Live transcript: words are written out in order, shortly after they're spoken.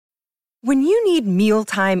When you need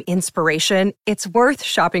mealtime inspiration, it's worth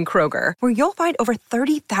shopping Kroger, where you'll find over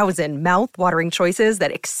 30,000 mouth-watering choices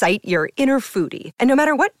that excite your inner foodie. And no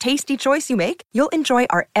matter what tasty choice you make, you'll enjoy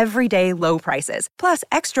our everyday low prices, plus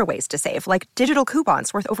extra ways to save, like digital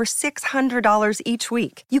coupons worth over $600 each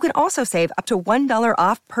week. You can also save up to $1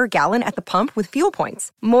 off per gallon at the pump with fuel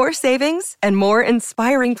points. More savings and more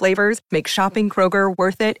inspiring flavors make shopping Kroger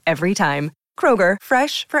worth it every time. Kroger,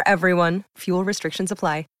 fresh for everyone. Fuel restrictions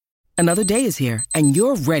apply. Another day is here, and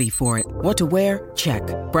you're ready for it. What to wear? Check.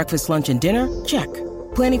 Breakfast, lunch, and dinner? Check.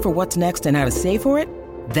 Planning for what's next and how to save for it?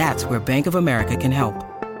 That's where Bank of America can help.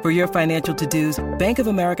 For your financial to-dos, Bank of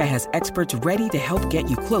America has experts ready to help get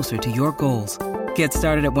you closer to your goals. Get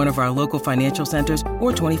started at one of our local financial centers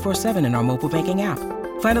or 24/7 in our mobile banking app.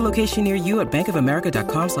 Find a location near you at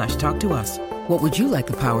bankofamerica.com/talktous. What would you like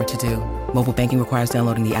the power to do? Mobile banking requires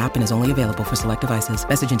downloading the app and is only available for select devices.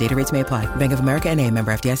 Message and data rates may apply. Bank of America N.A.,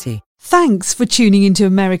 member FDIC. Thanks for tuning into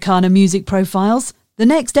Americana Music Profiles. The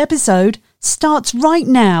next episode starts right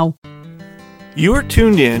now. You are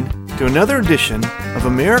tuned in to another edition of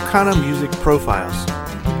Americana Music Profiles,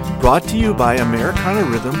 brought to you by Americana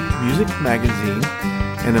Rhythm Music Magazine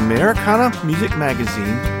and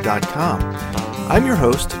AmericanaMusicMagazine.com. I'm your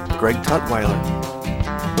host, Greg Tutwiler.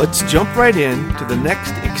 Let's jump right in to the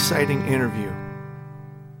next exciting interview.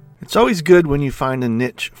 It's always good when you find a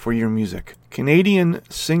niche for your music. Canadian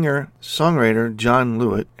singer-songwriter John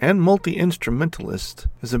Lewitt and multi-instrumentalist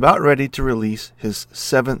is about ready to release his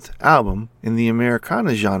 7th album in the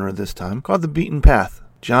Americana genre this time, called The Beaten Path.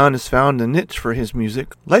 John has found a niche for his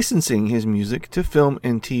music, licensing his music to film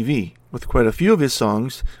and TV, with quite a few of his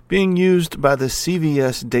songs being used by the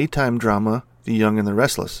CBS daytime drama The Young and the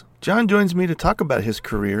Restless. John joins me to talk about his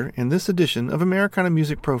career in this edition of Americana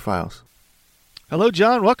Music Profiles. Hello,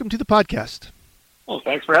 John. Welcome to the podcast. Well,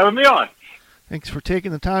 thanks for having me on. Thanks for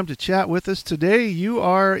taking the time to chat with us today. You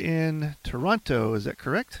are in Toronto, is that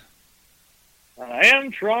correct? I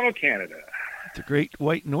am Toronto, Canada. The Great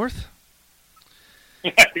White North?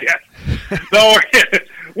 Yes. No,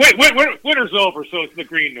 winter's over, so it's the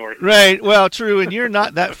Green North. Right. Well, true, and you're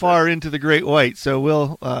not that far into the Great White, so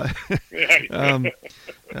we'll... we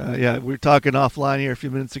were talking offline here a few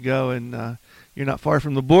minutes ago, and you're not far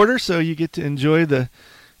from the border, so you get to enjoy the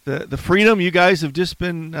freedom you guys have just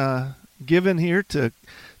been given here to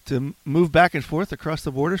move back and forth across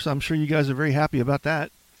the border. So I'm sure you guys are very happy about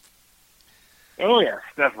that. Oh yes,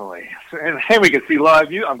 definitely. And hey, we can see live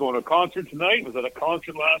view. I'm going to a concert tonight. Was at a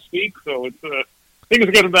concert last week, so it's things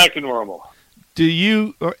are getting back to normal. Do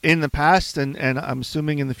you, in the past, and I'm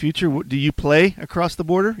assuming in the future, do you play across the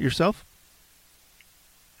border yourself?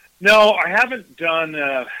 No, I haven't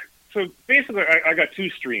done. So basically, I got two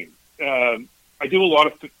streams. I do a lot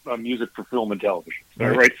of music for film and television. So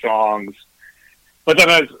right. I write songs, but then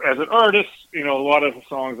as an artist, a lot of the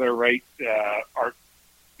songs I write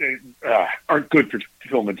aren't good for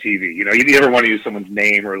film and TV. You never want to use someone's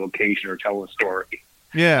name or location or tell a story.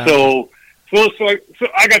 Yeah. So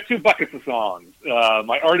I got two buckets of songs: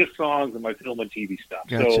 my artist songs and my film and TV stuff.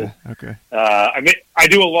 Gotcha. Okay. I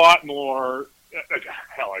do a lot more.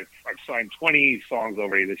 Hell, I've signed 20 songs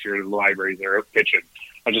already this year to the libraries that are pitching.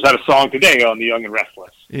 I just had a song today on The Young and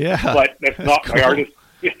Restless. Yeah, but that's not cool. My artist.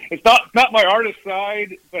 It's not my artist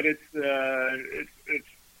side, but it's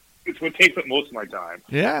what takes up most of my time.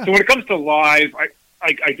 Yeah. So when it comes to live,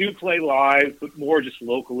 I do play live, but more just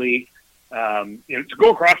locally. To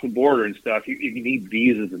go across the border and stuff, you need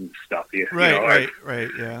visas and stuff. Right.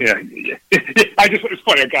 Yeah. It's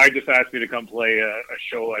funny. A guy just asked me to come play a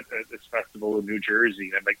show at this festival in New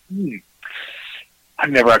Jersey, and I'm like, I've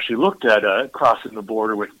never actually looked at crossing the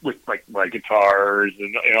border with like my guitars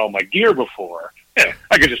and all my gear before. Yeah,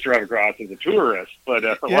 I could just drive across as a tourist, but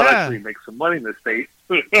I want to actually make some money in the States.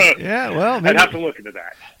 Yeah, well, maybe, I'd have to look into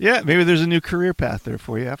that. Yeah, maybe there's a new career path there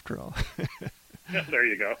for you after all. There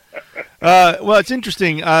you go. Well, it's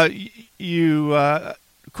interesting. You,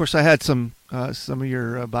 of course, I had some of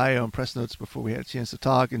your bio and press notes before we had a chance to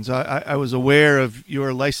talk, and so I was aware of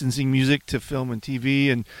your licensing music to film and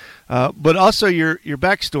TV, and but also your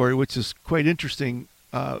backstory, which is quite interesting.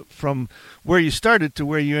 From where you started to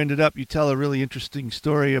where you ended up, you tell a really interesting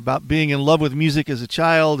story about being in love with music as a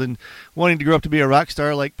child and wanting to grow up to be a rock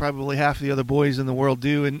star like probably half the other boys in the world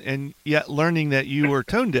do, and yet learning that you were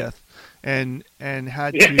tone deaf. And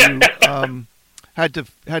had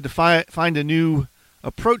to find a new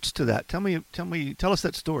approach to that. Tell us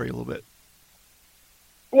that story a little bit.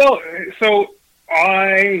 Well, so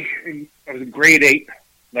I was in grade 8,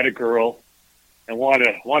 met a girl, and want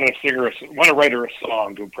to write her a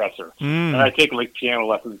song to impress her. And I take piano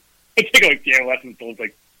lessons. I take piano lessons until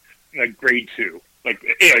like grade 2, like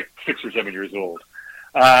 6 or or 7 years old.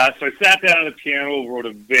 So I sat down at the piano, wrote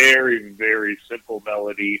a very, very simple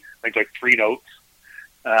melody, like 3 notes.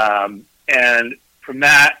 And from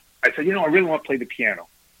that, I said, I really want to play the piano.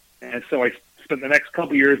 And so I spent the next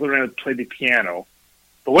couple of years learning how to play the piano.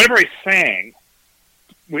 But whenever I sang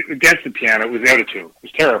against the piano, it was out of tune. It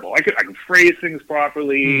was terrible. I could phrase things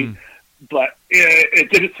properly, but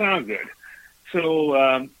it didn't sound good.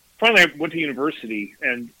 So finally, I went to university,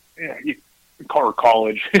 and you call it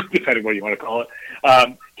college, depending what you want to call it.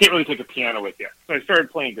 Can't really take a piano with you. So I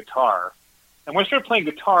started playing guitar. And when I started playing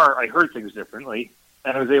guitar, I heard things differently,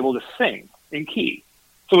 and I was able to sing in key.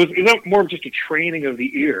 So it was more of just a training of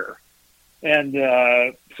the ear. And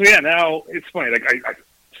now it's funny. Like I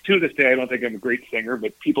to this day, I don't think I'm a great singer,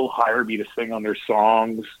 but people hire me to sing on their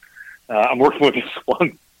songs. I'm working with this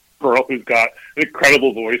one girl who's got an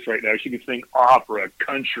incredible voice right now. She can sing opera,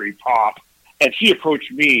 country, pop. And she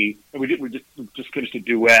approached me, and we just finished a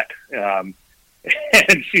duet. And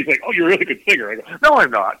she's like, "Oh, you're a really good singer." I go, "No, I'm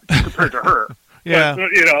not," compared to her. Yeah. But,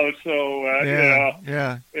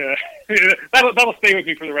 that'll stay with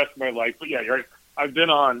me for the rest of my life. But yeah, you're right. I've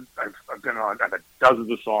had dozens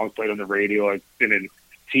of songs played on the radio. I've been in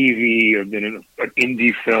TV. I've been in an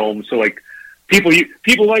indie film. So like people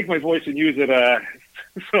like my voice and use it.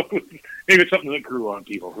 So maybe it's something that grew on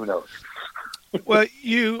people. Who knows? Well,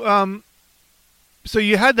 so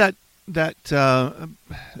you had that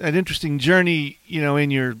interesting journey,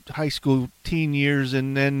 in your high school teen years,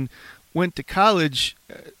 and then went to college.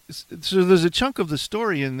 So there's a chunk of the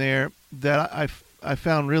story in there that I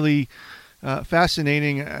found really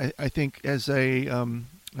fascinating. I think as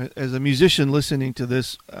a musician listening to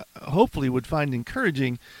this, hopefully would find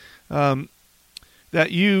encouraging.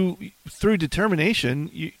 That you, through determination,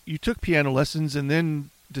 you took piano lessons and then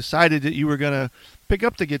decided that you were going to pick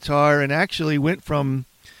up the guitar, and actually went from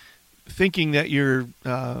thinking that your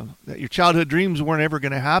childhood dreams weren't ever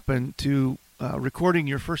going to happen to recording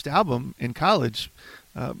your first album in college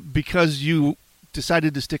because you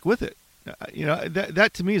decided to stick with it.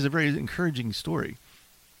 That to me is a very encouraging story.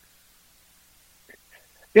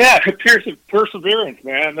 Yeah, perseverance,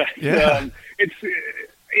 man. Yeah. It's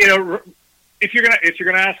if you're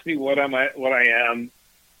gonna ask me what I am,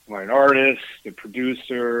 am I an artist, a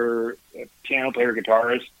producer, a piano player,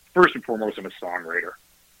 guitarist? First and foremost, I'm a songwriter.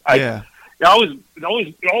 It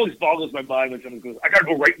always boggles my mind when someone goes, "I gotta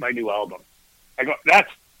go write my new album." I go,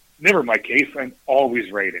 "That's never my case. I'm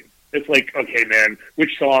always writing." It's like, okay, man,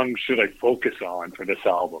 which song should I focus on for this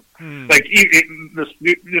album? Like this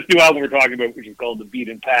new album we're talking about, which is called The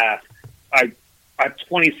Beaten Path. I have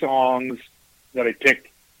 20 songs that I picked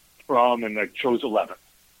from, and I chose 11.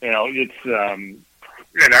 It's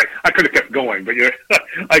and I could have kept going, but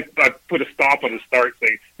I put a stop on the start,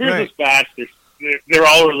 saying, "Here's this batch. They're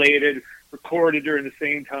all related, recorded during the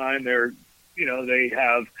same time. They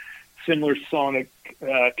have similar sonic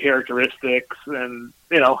characteristics, and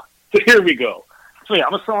So here we go. So yeah,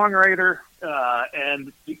 I'm a songwriter,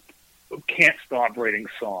 and can't stop writing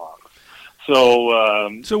songs.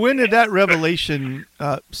 So when did that revelation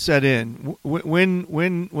set in?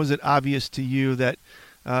 When was it obvious to you that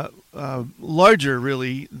larger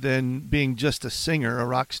really than being just a singer, a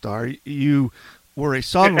rock star, you were a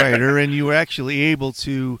songwriter and you were actually able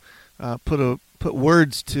to put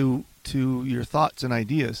words to your thoughts and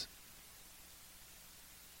ideas?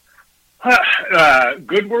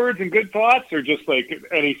 Good words and good thoughts, or just like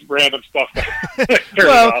any random stuff?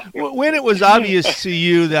 When it was obvious to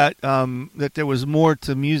you that that there was more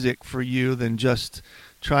to music for you than just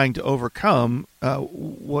trying to overcome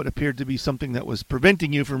what appeared to be something that was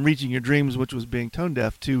preventing you from reaching your dreams, which was being tone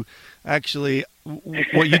deaf, to actually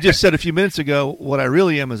what you just said a few minutes ago, what I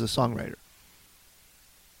really am as a songwriter.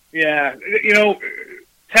 Yeah,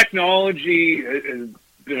 technology has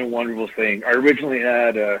been a wonderful thing. I originally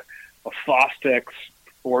had a Fostex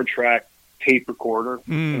 4-track tape recorder,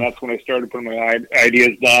 and that's when I started putting my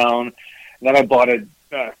ideas down. And then I bought a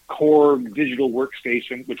Korg digital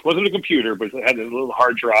workstation, which wasn't a computer, but it had a little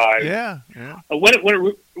hard drive. Yeah. When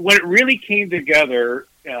it really came together,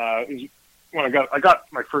 is when I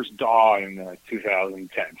got my first DAW in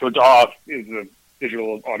 2010. So DAW is a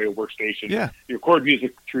digital audio workstation. Yeah. You record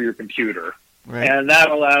music through your computer, right. And that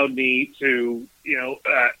allowed me to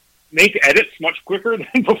make edits much quicker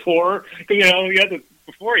than before. You had to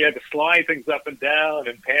slide things up and down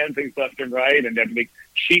and pan things left and right, and you had to make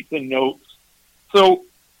sheets and notes. So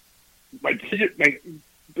by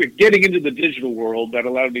getting into the digital world, that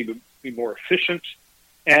allowed me to be more efficient.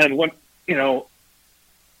 And when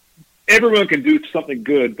everyone can do something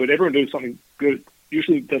good, but everyone doing something good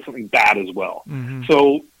usually does something bad as well. Mm-hmm.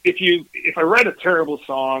 So if I write a terrible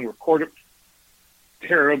song, record it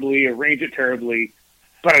terribly, arrange it terribly,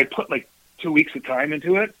 but I put like 2 weeks of time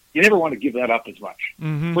into it. You never want to give that up as much.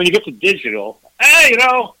 Mm-hmm. When you get to digital,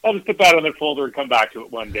 I'll just put that on the folder and come back to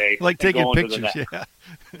it one day. Like taking pictures, yeah.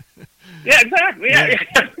 Yeah, exactly. Yeah.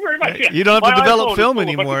 Very much. Yeah. You don't have to develop film cool,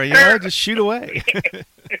 anymore. Just shoot away.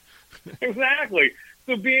 Exactly.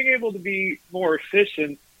 So being able to be more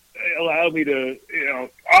efficient allowed me to,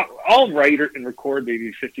 I'll write and record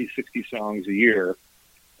maybe 50, 60 songs a year.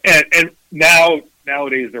 And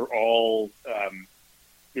nowadays they're all,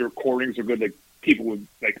 the recordings are good. Like people would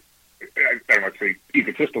I don't want to say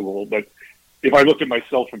egotistical, but if I looked at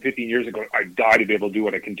myself from 15 years ago, I'd die to be able to do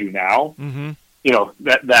what I can do now. Mm-hmm.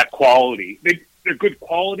 That quality. They're good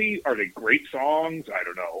quality. Are they great songs? I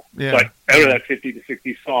don't know. Yeah. But out of that 50 to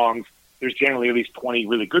 60 songs, there's generally at least 20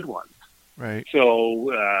 really good ones. Right.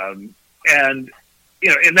 So, and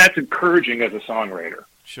that's encouraging as a songwriter.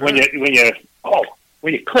 Sure. When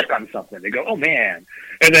you click on something, they go, oh man,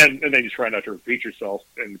 and then you try not to repeat yourself,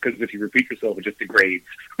 and because if you repeat yourself, it just degrades.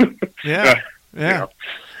 Yeah.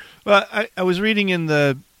 Well, I was reading in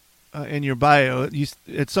the in your bio,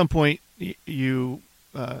 at some point you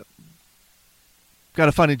got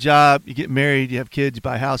to find a job, you get married, you have kids, you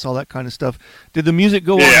buy a house, all that kind of stuff. Did the music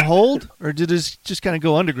go on hold, or did it just kind of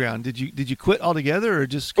go underground? Did you quit altogether, or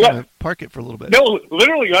just kind of park it for a little bit? No,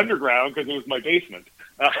 literally underground, because it was my basement.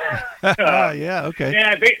 Yeah, okay.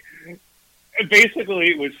 Yeah,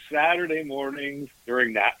 basically it was Saturday mornings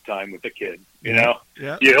during nap time with the kid. Yeah.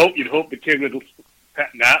 You'd hope the kid would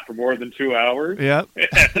nap for more than 2 hours. Yeah.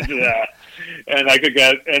 And I could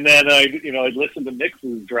get, and then I'd listen to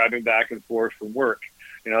mixes driving back and forth from work.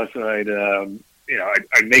 So I'd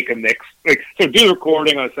make a mix, do the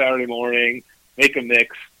recording on a Saturday morning, make a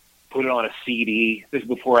mix, put it on a CD. This is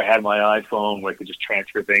before I had my iPhone where I could just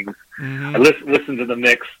transfer things. Mm-hmm. I listen to the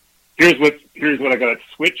mix. Here's what I got to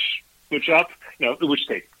switch up. Which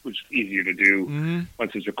is easier to do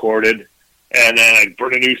once it's recorded. And then I'd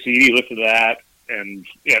burn a new CD, listen to that. And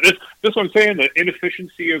this what I'm saying, the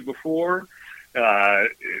inefficiency of before,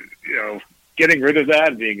 getting rid of that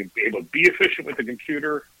and being able to be efficient with the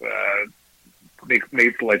computer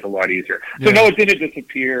makes life a lot easier. Yeah. So no, it didn't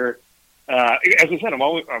disappear. As I said, I'm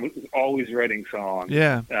always writing songs.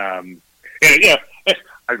 Yeah. I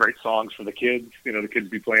write songs for the kids. The kids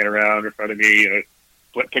be playing around in front of me.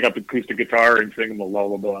 Pick up the acoustic guitar and sing them a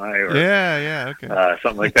lullaby, or okay,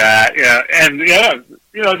 something like that. Yeah, and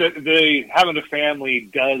the having a family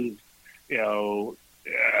does,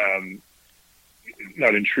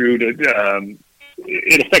 not intrude.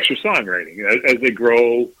 It affects your songwriting as they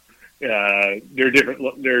grow. There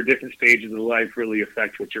are different stages of life really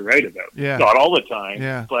affect what you write about. Yeah. Not all the time.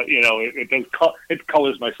 Yeah. But it does. It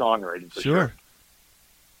colors my songwriting for sure.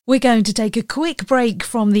 We're going to take a quick break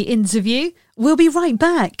from the interview. We'll be right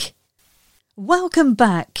back. Welcome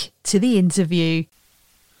back to the interview.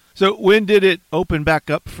 So when did it open back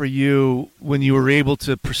up for you, when you were able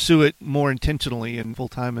to pursue it more intentionally and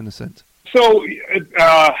full-time in a sense? So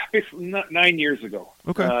 9 years ago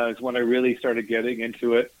is when I really started getting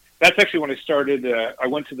into it. That's actually when I started. I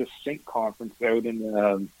went to the Sync conference out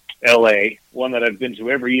in L.A., one that I've been to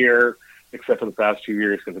every year except for the past 2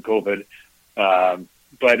 years because of COVID.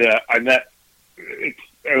 But I met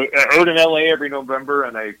out in LA every November,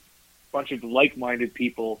 and a bunch of like-minded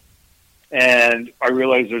people, and I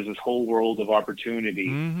realized there's this whole world of opportunity.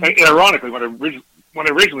 Mm-hmm. And ironically, when I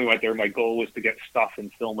originally went there, my goal was to get stuff in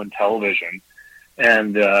film and television,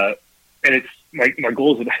 and it's my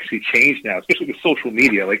goals have actually changed now, especially with social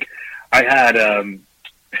media. Like I had a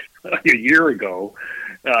year ago,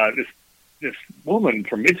 this woman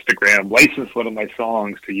from Instagram licensed one of my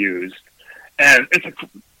songs to use. And it's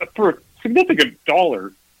for a significant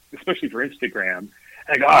dollar, especially for Instagram. And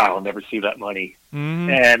I go, I'll never see that money. Mm-hmm.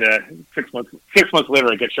 And 6 months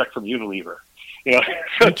later, I get a check from Unilever.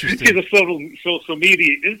 So she's a social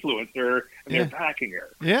media influencer, and they're backing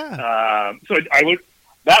her. Yeah. So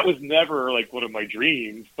that was never like one of my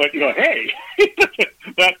dreams. But hey,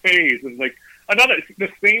 that phase is like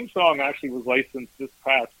the same song actually was licensed this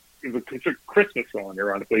past. It's a Christmas song,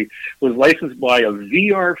 ironically, was licensed by a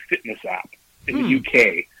VR fitness app in the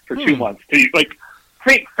UK for 2 months. Things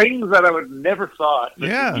that I would never thought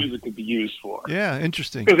that music could be used for. Yeah,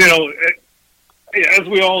 interesting. Because, as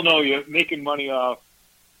we all know, you're making money off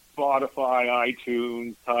Spotify,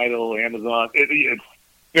 iTunes, Tidal, Amazon. It's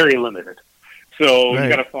very limited. So you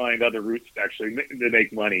got to find other routes to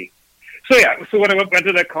make money. So when I went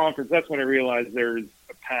to that conference, that's when I realized there's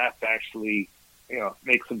a path to actually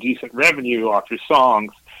make some decent revenue off your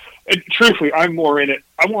songs. And truthfully, I'm more in it.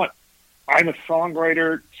 I'm a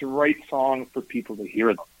songwriter to write songs for people to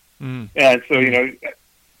hear them. And so,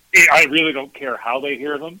 I really don't care how they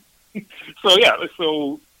hear them.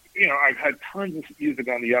 So I've had tons of music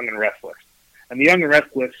on the Young and Restless, and the Young and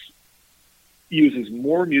Restless uses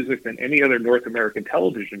more music than any other North American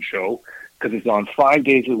television show because it's on 5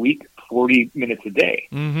 days a week, 40 minutes a day.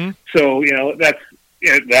 Mm-hmm. So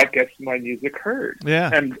that gets my music heard. Yeah,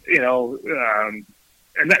 and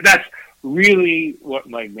that's really what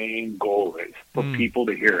my main goal is, for people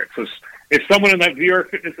to hear it. So if someone in that VR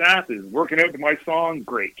Fitness app is working out to my song,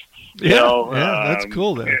 great. That's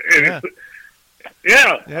cool. Then.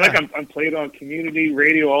 Like I'm played on community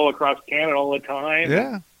radio all across Canada all the time.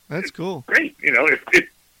 Yeah, that's cool. Great. If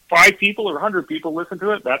 5 people or 100 people listen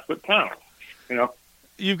to it, that's what counts.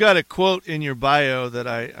 You've got a quote in your bio that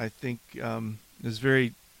I think is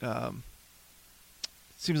very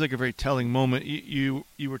seems like a very telling moment. You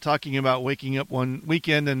were talking about waking up one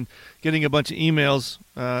weekend and getting a bunch of emails.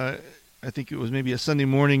 I think it was maybe a Sunday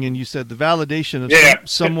morning, and you said the validation of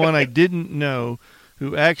someone I didn't know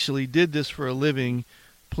who actually did this for a living,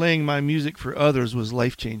 playing my music for others, was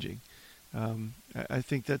life-changing. I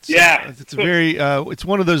think it's a very it's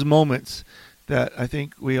one of those moments that I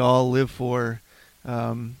think we all live for,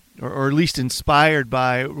 or at least inspired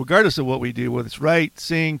by, regardless of what we do, whether it's write,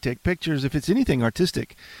 sing, take pictures, if it's anything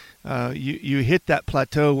artistic. You hit that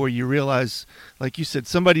plateau where you realize, like you said,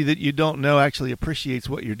 somebody that you don't know actually appreciates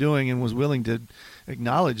what you're doing and was willing to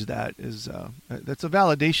acknowledge that. That's a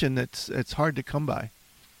validation it's hard to come by.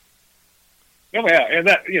 Oh yeah, and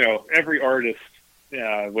that every artist,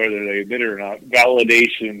 whether they admit it or not,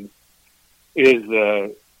 validation is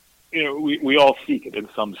we all seek it in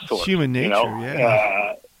some sort. It's human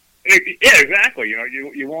nature, exactly.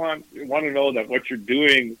 You want to know that what you're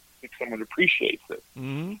doing, if someone appreciates it,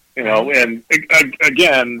 mm-hmm. And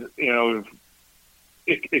again,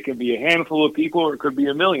 it could be a handful of people or it could be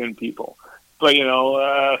a million people, but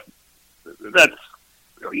that's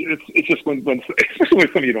it's just when especially when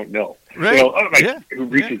somebody you don't know, right? Who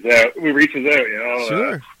reaches out,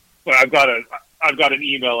 Sure. But I've got an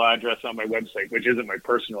email address on my website, which isn't my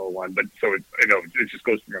personal one, but so it just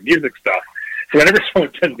goes through my music stuff. So whenever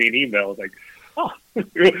someone sends me an email, it's like, oh,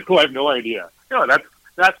 I have no idea.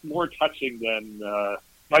 That's more touching than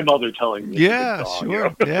my mother telling me. Yeah,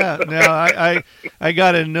 sure. Yeah. Now, I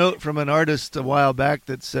got a note from an artist a while back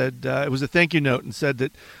that said, it was a thank you note, and said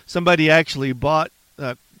that somebody actually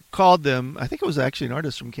called them. I think it was actually an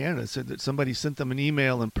artist from Canada, said that somebody sent them an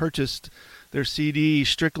email and purchased their CD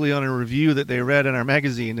strictly on a review that they read in our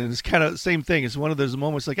magazine. And it's kind of the same thing. It's one of those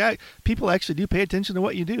moments like, people actually do pay attention to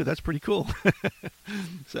what you do. That's pretty cool.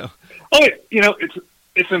 So. Oh,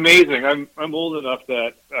 it's amazing. I'm old enough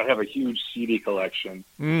that I have a huge CD collection,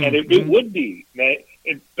 and it would be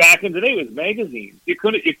back in the day it was magazines. You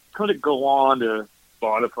couldn't go on to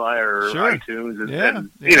Spotify or iTunes and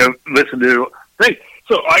listen to things.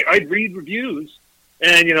 So I'd read reviews,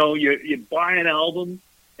 and you'd buy an album,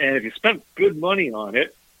 and if you spent good money on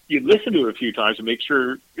it, you'd listen to it a few times to make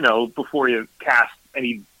sure before you cast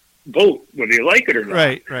any vote whether you like it or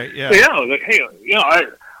not. Right. Yeah. So,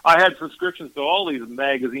 I had subscriptions to all these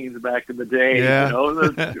magazines back in the day,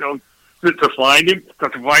 to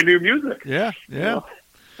find new music. Yeah.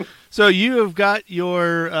 So you have got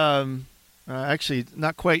your, actually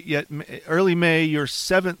not quite yet, early May, your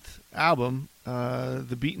 7th album,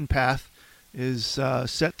 The Beaten Path, is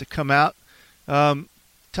set to come out.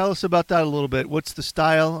 Tell us about that a little bit. What's the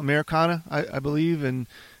style? Americana, I believe, and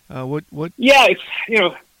what? Yeah, it's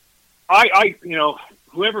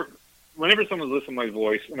whenever someone listens to my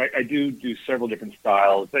voice, and I do several different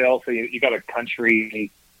styles, they all say you got a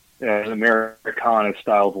country, Americana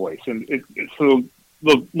style voice, and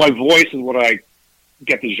my voice is what I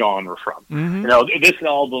get the genre from. Mm-hmm. This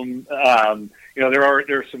album, there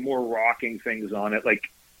are some more rocking things on it. Like,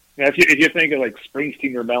 if you think of like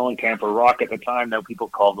Springsteen or Mellencamp or rock at the time, now people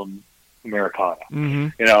call them Americana.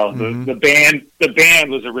 Mm-hmm. The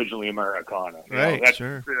band was originally Americana. Right.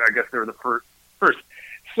 Sure. I guess they were the first.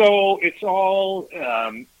 So it's all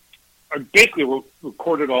I basically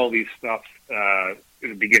recorded all these stuff in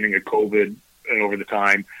the beginning of COVID and over the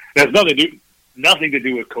time. It has nothing to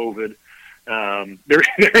do with COVID. There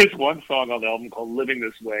is one song on the album called "Living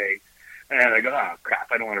This Way," and I go, "Oh crap!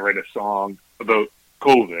 I don't want to write a song about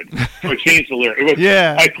COVID." So I changed the lyric.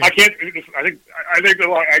 I can't. I think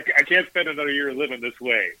I can't spend another year living this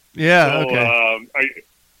way. Yeah. So, okay.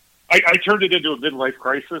 I turned it into a midlife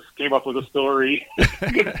crisis. Came up with a story,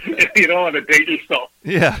 and to date yourself.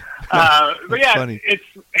 Yeah. But yeah, funny.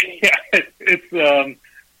 it's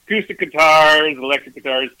acoustic guitars, electric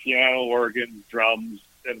guitars, piano, organ, drums,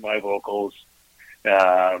 and my vocals.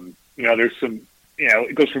 There's some.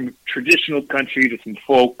 It goes from traditional country to some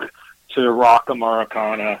folk to rock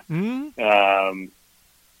Americana. Mm-hmm.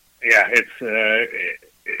 Yeah, as I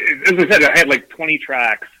said, I had like 20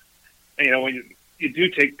 tracks. And, you know, when you do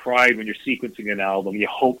take pride when you're sequencing an album, you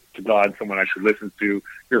hope to God someone actually listens to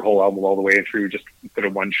your whole album all the way through, just instead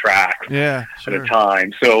of one track Yeah, sure. at a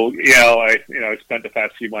time. So, I spent the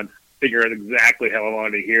past few months figuring out exactly how I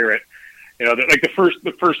wanted to hear it. You know, like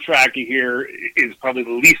the first track you hear is probably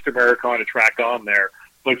the least Americana track on there,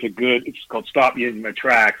 but it's called "Stop Using My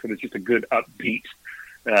Tracks," and it's just a good upbeat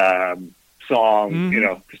song,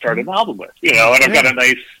 Mm-hmm. To start an album with, and I've got a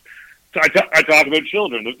nice. So I talk about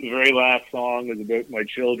children. The very last song is about my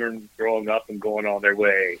children growing up and going on their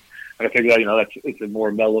way. And I figured, it's a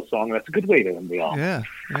more mellow song. That's a good way to end the album. Yeah,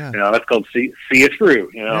 yeah. That's called "See It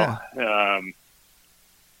Through." Yeah.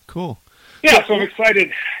 Cool. Yeah, so I'm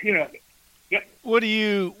excited. What do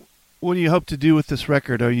you hope to do with this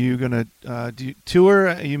record? Are you going to do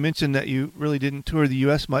tour? You mentioned that you really didn't tour the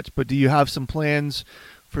U.S. much, but do you have some plans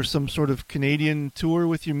for some sort of Canadian tour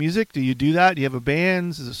with your music? Do you do that? Do you have a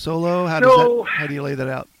band? Is it solo? How do you lay that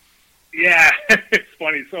out? Yeah, it's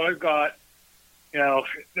funny. So I've got,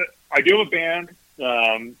 I do have a band.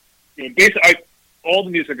 Basically, all the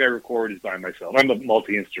music I record is by myself. I'm a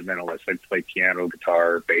multi-instrumentalist. I play piano,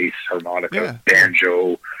 guitar, bass, harmonica,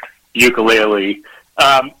 banjo, ukulele.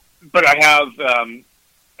 But I have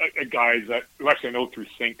guys who actually I know through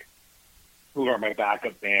Sync, who are my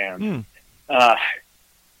backup band.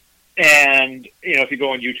 And if you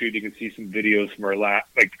go on YouTube, you can see some videos from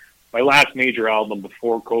my last major album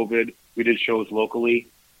before COVID. We did shows locally.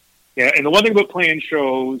 Yeah, and the one thing about playing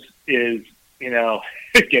shows is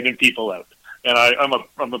getting people out. And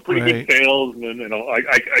I'm a pretty good salesman,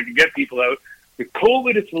 I can get people out. With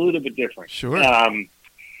COVID, it's a little bit different. Sure. I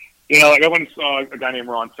went and saw a guy named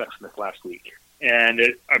Ron Sexsmith last week, and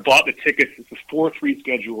I bought the tickets. It's the fourth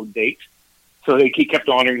rescheduled date, so he kept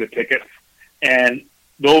honoring the tickets. And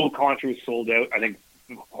the whole concert was sold out. I think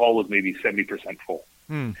the hall was maybe 70% full.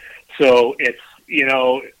 So it's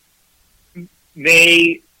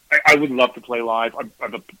May. I would love to play live.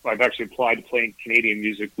 I've actually applied to play in Canadian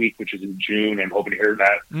Music Week, which is in June. I'm hoping to hear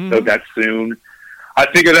that soon. I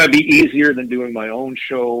figure that'd be easier than doing my own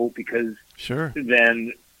show because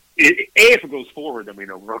then if it goes forward, then we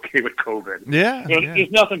know we're okay with COVID. Yeah,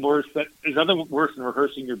 There's nothing worse than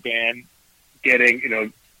rehearsing your band,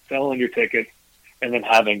 getting selling your tickets, and then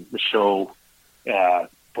having the show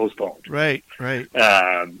postponed. Right.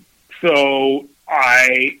 So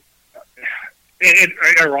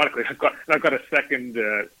ironically, I've got a second.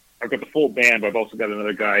 I've got the full band, but I've also got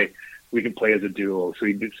another guy we can play as a duo. So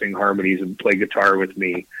he did sing harmonies and play guitar with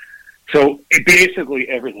me. So basically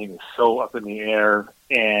everything is so up in the air.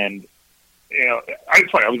 And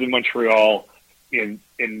it's funny. I was in Montreal in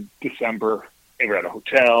December. And we're at a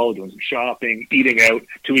hotel, doing some shopping, eating out.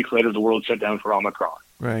 2 weeks later, the world shut down for Omicron.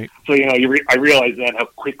 Right. So, I realize then how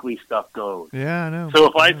quickly stuff goes. Yeah, I know. So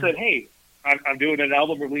if I said, hey, I'm doing an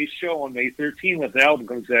album release show on May 13th when the album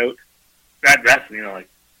comes out, that's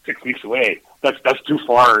 6 weeks away. That's too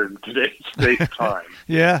far in today's time.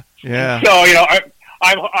 Yeah. So,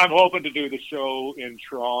 I'm hoping to do the show in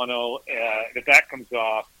Toronto. If that comes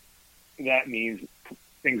off, that means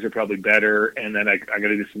things are probably better. And then I got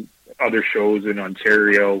to do some other shows in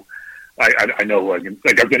Ontario. I know I've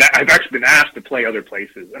actually been asked to play other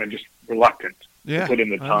places, and I'm just reluctant to put in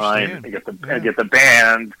the time and get the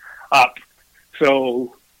band up.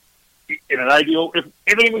 So, in an ideal, if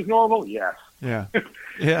everything was normal, yes. Yeah.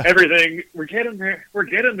 Everything, we're getting there.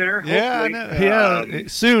 Yeah, I know.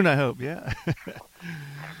 Soon, I hope. Yeah.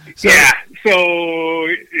 So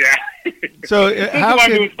how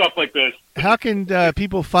can doing stuff like this? How can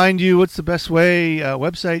people find you? What's the best way?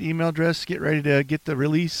 Website, email address. Get ready to get the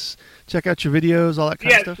release. Check out your videos, all that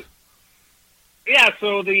kind of stuff. Yeah.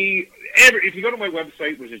 So if you go to my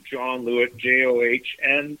website, which is JohnLewitt,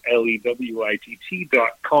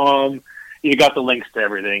 JohnLewitt.com, you got the links to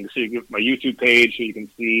everything. So you get my YouTube page, so you can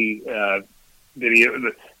see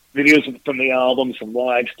videos from the album, some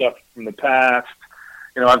live stuff from the past.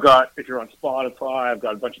 I've got, if you're on Spotify, I've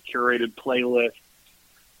got a bunch of curated playlists.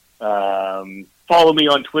 Follow me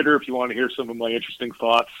on Twitter if you want to hear some of my interesting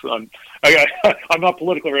thoughts. I'm not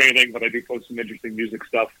political or anything, but I do post some interesting music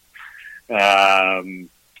stuff.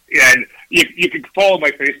 And you can follow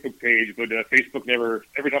my Facebook page, but Facebook never,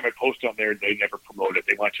 every time I post on there, they never promote it.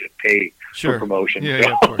 They want you to pay for promotion.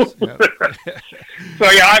 Yeah, of course. Yeah. So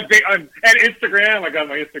I'm and Instagram. I got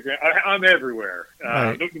my Instagram. I'm everywhere.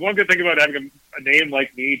 Right. The one good thing about having a name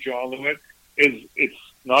like me, John Lewitt, is it's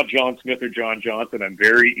not John Smith or John Johnson. I'm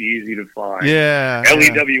very easy to find. Yeah.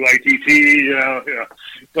 LEWITT.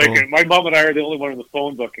 Like my mom and I are the only one in the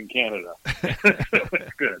phone book in Canada.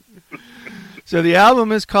 That's good. So the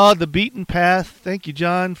album is called The Beaten Path. Thank you,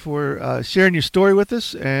 John, for sharing your story with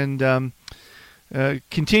us, and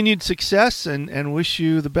continued success, and wish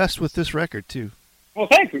you the best with this record, too. Well,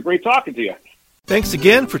 thanks. It's great talking to you. Thanks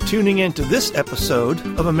again for tuning in to this episode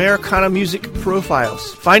of Americana Music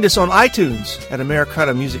Profiles. Find us on iTunes at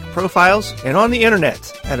Americana Music Profiles and on the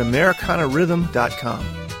internet at AmericanaRhythm.com.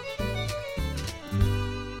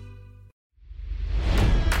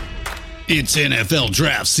 It's NFL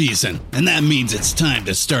draft season, and that means it's time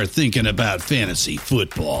to start thinking about fantasy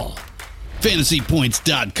football.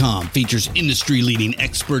 FantasyPoints.com features industry-leading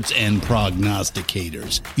experts and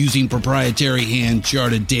prognosticators using proprietary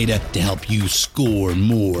hand-charted data to help you score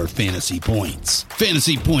more fantasy points.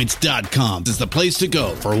 FantasyPoints.com is the place to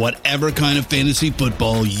go for whatever kind of fantasy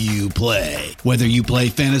football you play. Whether you play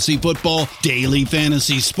fantasy football, daily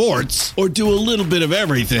fantasy sports, or do a little bit of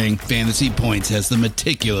everything, Fantasy Points has the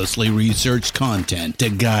meticulously researched content to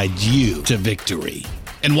guide you to victory.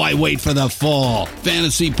 And why wait for the fall?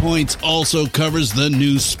 Fantasy Points also covers the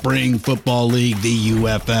new spring football league, the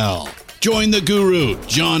UFL. Join the guru,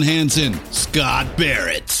 John Hansen, Scott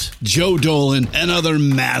Barrett, Joe Dolan, and other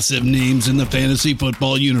massive names in the fantasy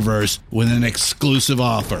football universe with an exclusive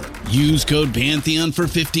offer. Use code Pantheon for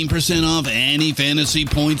 15% off any Fantasy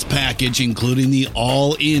Points package, including the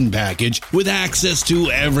all-in package, with access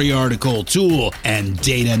to every article, tool, and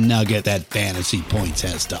data nugget that Fantasy Points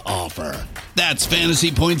has to offer. That's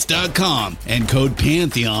FantasyPoints.com and code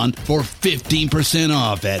Pantheon for 15%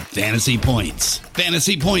 off at Fantasy Points.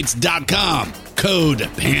 FantasyPoints.com, code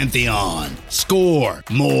Pantheon. Score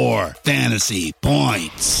more fantasy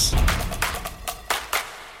points.